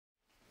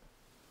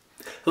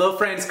Hello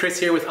friends, Chris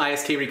here with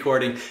ISK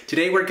Recording.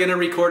 Today we're going to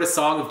record a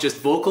song of just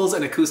vocals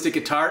and acoustic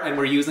guitar, and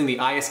we're using the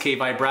ISK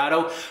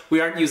vibrato. We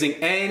aren't using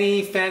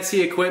any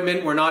fancy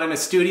equipment. We're not in a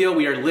studio.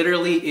 We are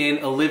literally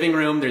in a living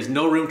room. There's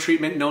no room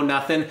treatment, no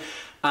nothing.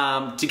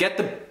 To get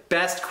the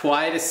best,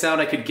 quietest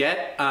sound I could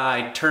get,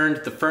 I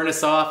turned the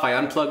furnace off, I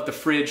unplugged the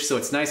fridge so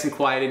it's nice and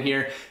quiet in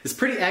here. It's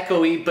pretty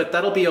echoey, but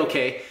that'll be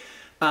okay.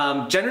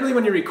 Generally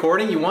when you're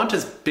recording, you want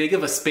as big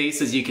of a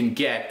space as you can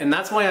get, and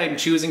that's why I'm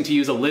choosing to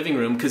use a living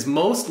room, because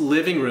most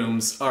living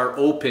rooms are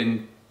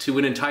open to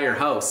an entire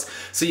house,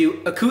 so you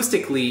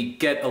acoustically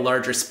get a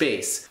larger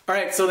space.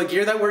 Alright, so the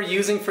gear that we're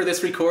using for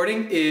this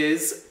recording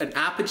is an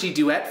Apogee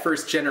Duet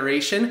first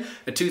generation,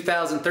 a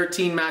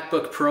 2013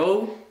 MacBook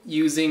Pro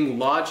using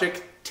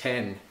Logic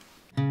 10.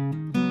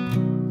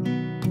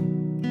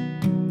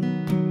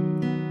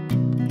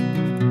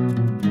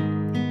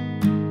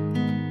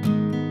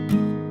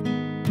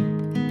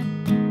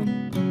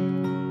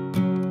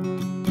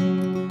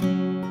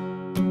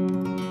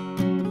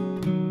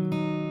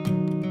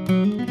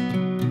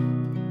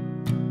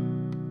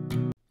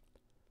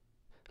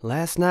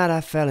 Last night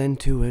I fell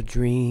into a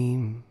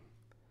dream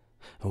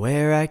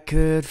where I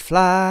could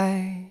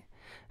fly,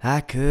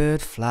 I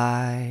could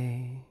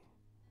fly.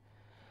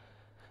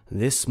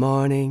 This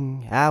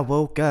morning I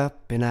woke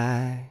up and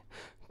I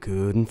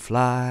couldn't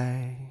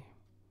fly.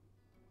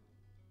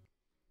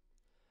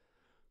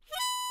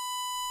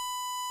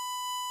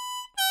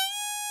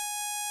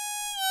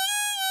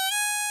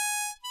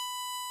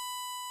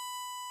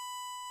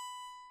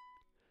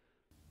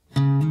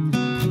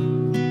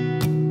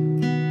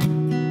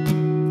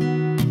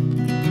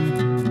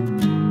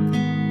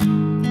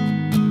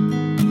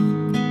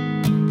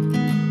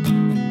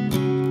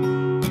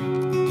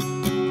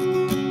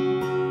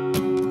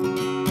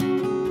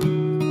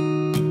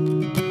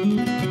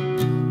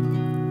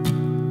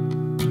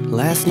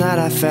 Last night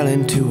I fell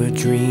into a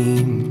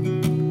dream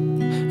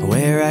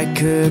where I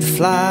could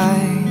fly,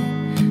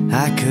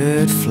 I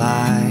could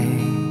fly.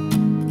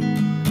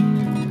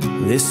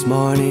 This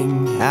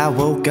morning I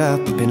woke up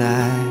and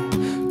I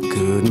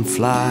couldn't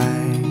fly.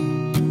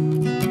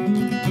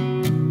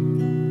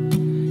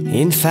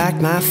 In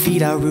fact, my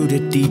feet are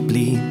rooted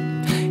deeply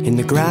in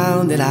the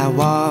ground that I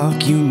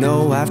walk. You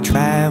know I've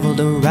traveled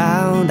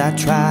around, I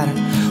try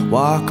to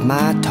walk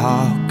my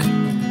talk,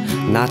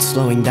 not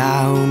slowing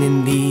down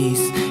in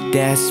these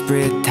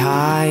desperate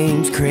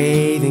times,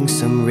 craving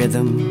some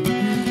rhythm,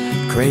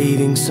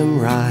 craving some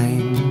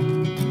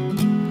rhyme.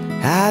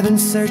 I've been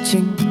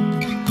searching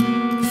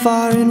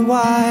far and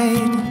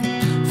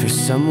wide for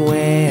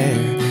somewhere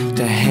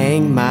to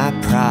hang my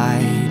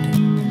pride.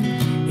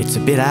 It's a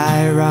bit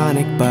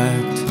ironic, but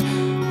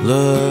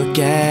look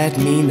at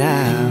me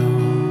now.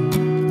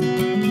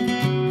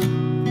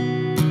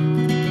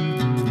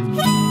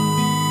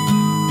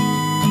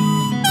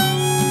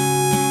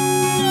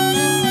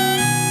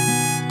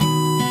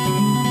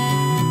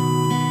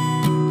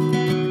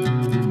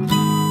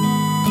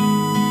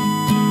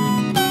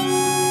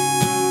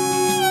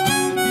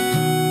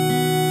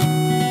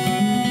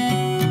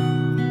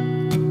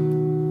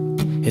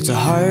 It's a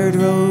hard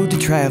road to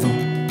travel,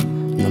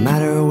 no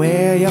matter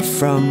where you're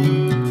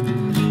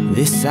from.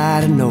 This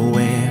side of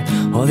nowhere,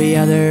 or the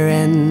other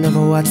end of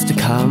what's to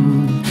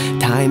come.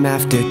 Time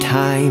after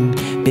time,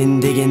 been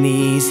digging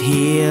these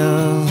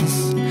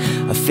hills.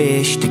 A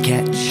fish to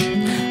catch,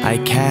 I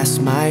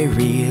cast my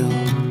reel.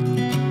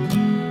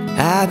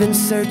 I've been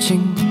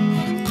searching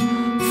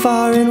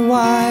far and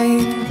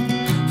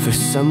wide for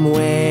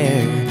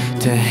somewhere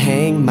to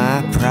hang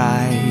my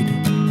pride.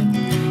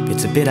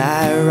 It's a bit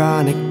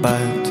ironic,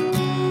 but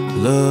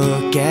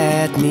look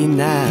at me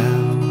now.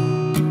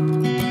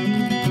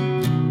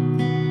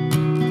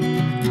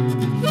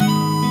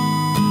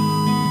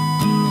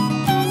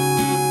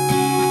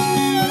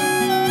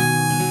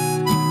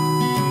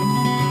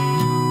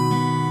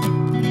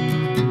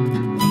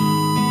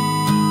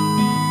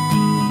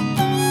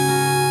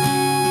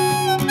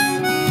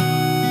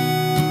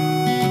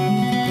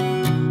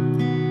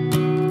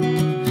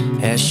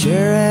 As sure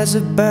as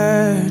the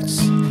birds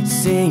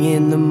sing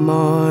in the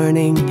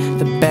morning,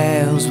 the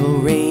bells will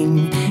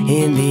ring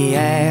in the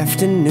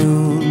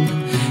afternoon.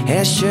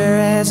 As sure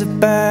as the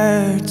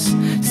birds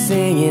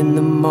sing in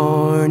the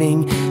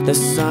morning, the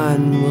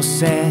sun will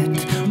set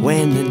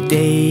when the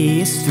day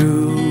is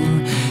through.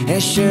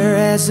 As sure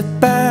as the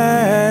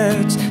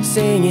birds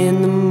sing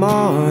in the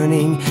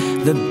morning,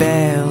 the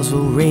bells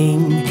will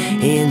ring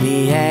in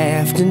the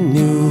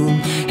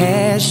afternoon.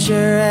 As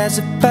sure as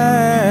the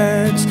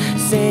birds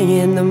sing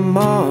in the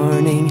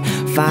morning,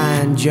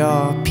 find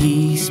your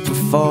peace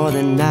before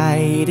the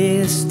night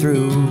is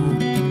through.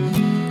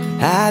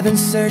 I've been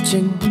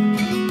searching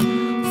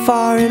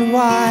far and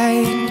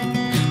wide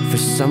for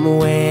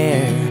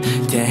somewhere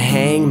to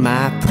hang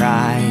my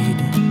pride.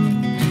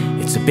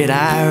 It's a bit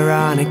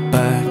ironic,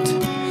 but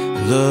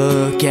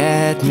look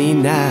at me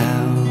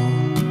now.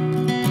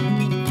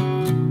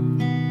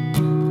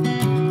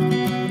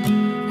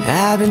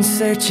 I've been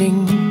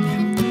searching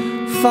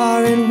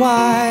far and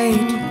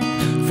wide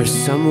for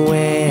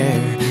somewhere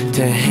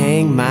to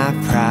hang my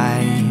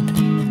pride.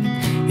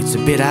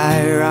 It's a bit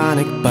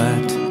ironic,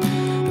 but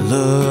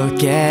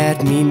look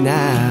at me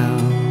now.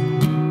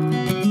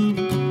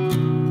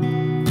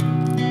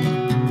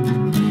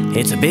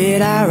 It's a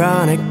bit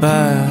ironic,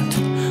 but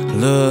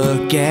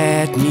look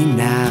at me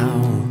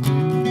now.